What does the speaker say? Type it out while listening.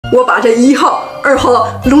我把这1号、2号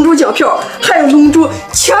龙珠奖票还有龙珠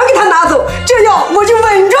全给他拿走，这样我就稳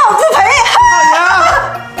赚不赔。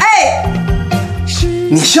哎，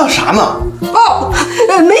你笑啥呢？哦，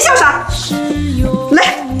没笑啥。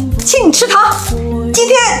来，请你吃糖。今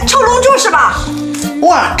天抽龙珠是吧？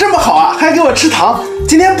哇，这么好啊，还给我吃糖。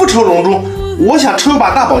今天不抽龙珠，我想抽一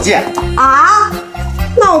把大宝剑。啊，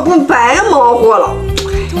那我不白忙活了。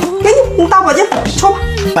给你大宝剑，抽吧。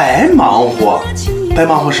白忙活？白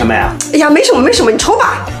忙活什么呀？哎呀，没什么没什么，你抽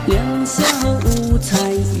吧。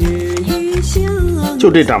就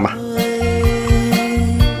这张吧。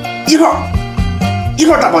1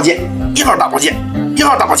号大宝剑，1号大宝剑，1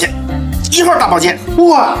号大宝剑，1号大宝剑。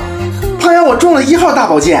哇，胖丫，我中了1号大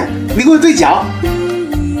宝剑，你给我兑奖。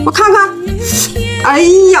我看看。哎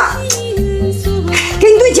呀，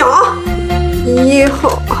给你兑奖啊！1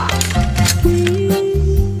号，给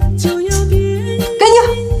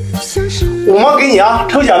你。5毛给你啊，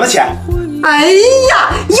抽奖的钱。哎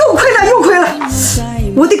呀，又亏了又亏了，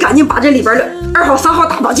我得赶紧把这里边的2号、3号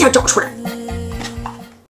大宝剑找出来。